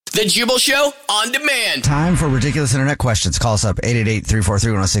The Jubal Show on demand. Time for ridiculous internet questions. Call us up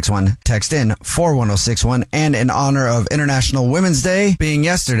 888-343-1061. Text in 41061. And in honor of International Women's Day being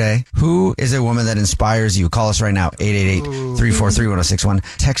yesterday, who is a woman that inspires you? Call us right now,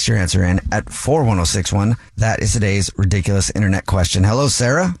 888-343-1061. Text your answer in at 41061. That is today's ridiculous internet question. Hello,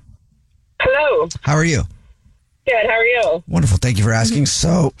 Sarah. Hello. How are you? Good. How are you? Wonderful. Thank you for asking.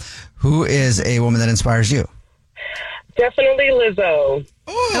 So, who is a woman that inspires you? Definitely Lizzo.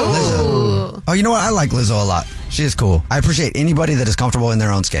 Lizzo. Oh, you know what? I like Lizzo a lot. She is cool. I appreciate anybody that is comfortable in their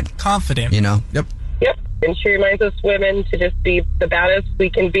own skin. Confident. You know? Yep. And she reminds us women to just be the baddest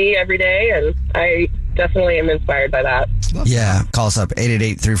we can be every day. And I definitely am inspired by that. Yeah. Call us up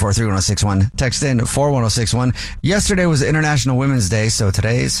 888-343-1061. Text in 41061. Yesterday was International Women's Day. So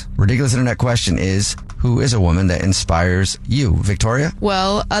today's ridiculous internet question is, who is a woman that inspires you? Victoria?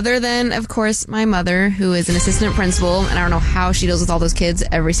 Well, other than, of course, my mother, who is an assistant principal, and I don't know how she deals with all those kids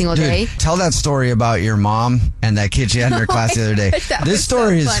every single day. Tell that story about your mom and that kid she had in her class the other day. This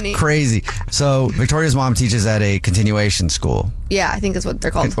story is crazy. So Victoria's mom teaches at a continuation school. Yeah, I think that's what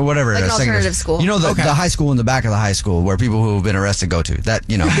they're called. Whatever. Like an alternative school. You know, the high school in the back of the high school where people who have been arrested go to. That,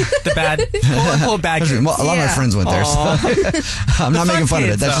 you know. The bad, full bad kids. A lot of my friends went there. So I'm not making fun of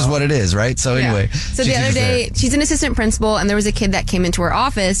it. That's just what it is, right? So anyway. So the other day, she's an assistant principal, and there was a kid that came into her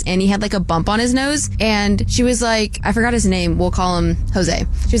office, and he had like a bump on his nose, and she was like, I forgot his name. We'll call him Jose.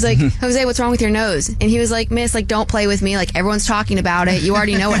 She was like, Jose, what's wrong with your nose? And he was like, Miss, like, don't play with me. Like, everyone's talking about it. You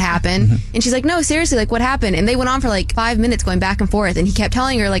already know what happened. And she's like, no, seriously, like, what happened? And they went on for like 5 minutes going back and forth, and he kept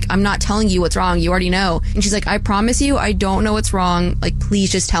telling her, like, I'm not telling you what's wrong. You already know. And she's like, I promise you, I don't know what's wrong. Like, please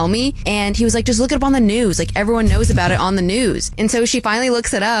just tell me. And he was like, just look it up on the news. Like, everyone knows about it on the news. And so she finally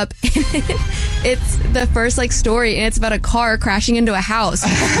looks it up. It's the first, like, story, and it's about a car crashing into a house.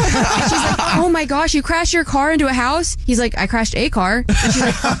 And she's like, oh my gosh, you crashed your car into a house? He's like, I crashed a car. And she's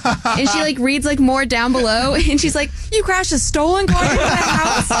like, and she like reads like more down below, and she's like, you crashed a stolen car into a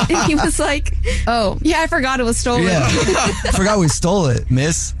house? And he was like, oh yeah, I forgot it was stolen. Yeah. I forgot we stole it,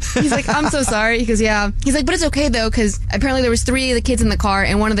 miss. He's like, I'm so sorry. He goes, yeah. He's like, but it's okay though, because apparently there was 3 of the kids in the car,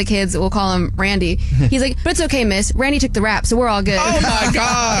 and one of the kids, we'll call him Randy. He's like, but it's okay, miss. Randy took the rap, so we're all good. Oh my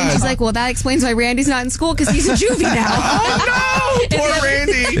god. And she's like, well, that explains why Randy's not in school, because he's a juvie now. Oh no, poor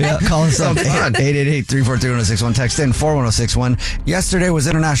Randy. Yeah, call us up 888-343-1061. Text in 41061. Yesterday was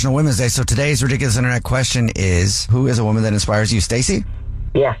International Women's Day, so today's ridiculous internet question is, who is a woman that inspires you? Stacy?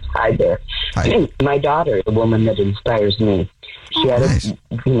 Yes, hi there. Hi. My daughter, the woman that inspires me. She had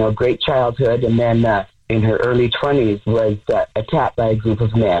a great childhood, and then in her early 20s was attacked by a group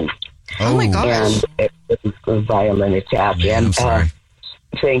of men. Oh my gosh. And it was a violent attack. Man, I'm sorry.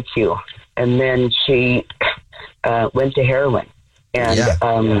 Thank you. And then she went to heroin. And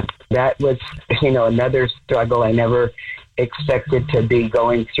that was, another struggle I never expected to be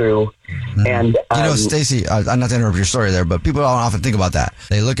going through. And Stacey, I'm not to interrupt your story there, but people don't often think about that.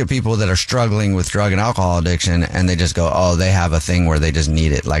 They look at people that are struggling with drug and alcohol addiction, and they just go, oh, they have a thing where they just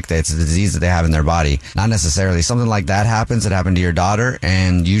need it. Like, it's a disease that they have in their body. Not necessarily. Something like that happens. It happened to your daughter,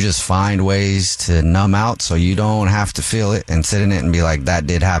 and you just find ways to numb out so you don't have to feel it and sit in it and be like, that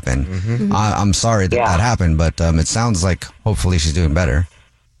did happen. I'm sorry that happened, but it sounds like hopefully she's doing better.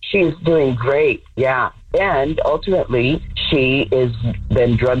 She's doing great, yeah. And ultimately, she has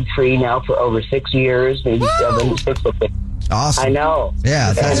been drug-free now for over 6 years, maybe 7, 6 of them. Awesome. I know.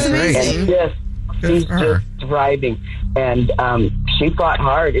 Yeah, that's great. And she's just thriving. And she fought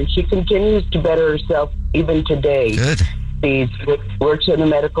hard, and she continues to better herself even today. Good. She works in the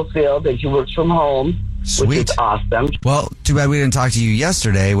medical field, and she works from home. Sweet. Which is awesome. Well, too bad we didn't talk to you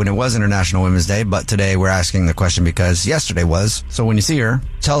yesterday when it was International Women's Day, but today we're asking the question because yesterday was. So when you see her,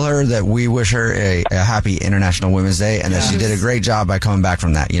 tell her that we wish her a happy International Women's Day and that she did a great job by coming back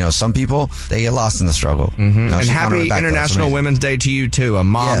from that. And some people, they get lost in the struggle. And happy International Women's Day to you, too. A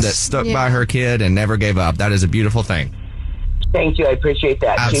mom that stuck by her kid and never gave up. That is a beautiful thing. Thank you. I appreciate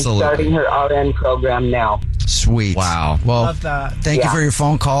that. Absolutely. She's starting her RN program now. Sweet. Wow. Well, love that. Thank you for your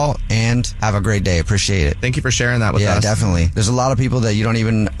phone call and have a great day. Appreciate it. Thank you for sharing that with us. Yeah, definitely. There's a lot of people that you don't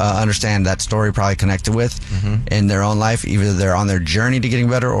even understand that story probably connected with in their own life. Either they're on their journey to getting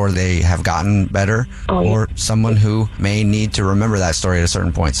better or they have gotten better or someone who may need to remember that story at a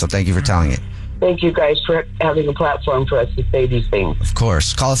certain point. So thank you for telling it. thank you guys for having a platform for us to say these things. Of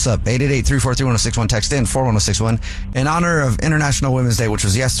course. Call us up, 888-343-1061, text in 41061. In honor of International Women's Day, which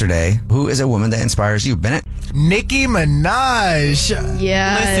was yesterday, who is a woman that inspires you? Bennett? Nicki Minaj.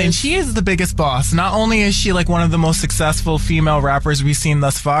 Yes. Listen, she is the biggest boss. Not only is she like one of the most successful female rappers we've seen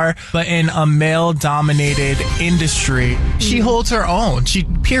thus far, but in a male-dominated industry, she holds her own. She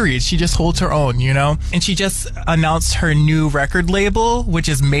just holds her own, you know? And she just announced her new record label, which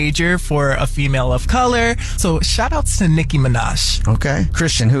is major for a female of color. So shout outs to Nicki Minaj. Okay.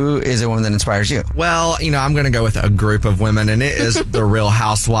 Christian, who is a woman that inspires you? Well, I'm going to go with a group of women, and it is the Real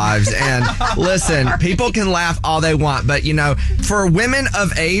Housewives. And listen, people can laugh all they want, but, for women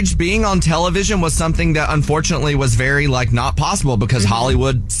of age, being on television was something that unfortunately was very, not possible because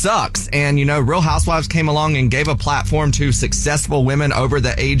Hollywood sucks. And, Real Housewives came along and gave a platform to successful women over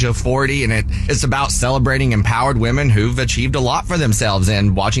the age of 40, and it's about celebrating empowered women who've achieved a lot for themselves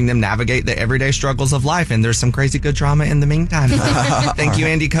and watching them navigate the everyday struggles of life. And there's some crazy good drama in the meantime. Thank you,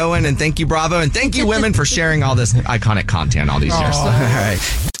 Andy Cohen, and thank you, Bravo, and thank you, women, for sharing all this iconic content all these years. All right.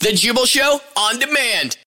 The Jubal Show on demand.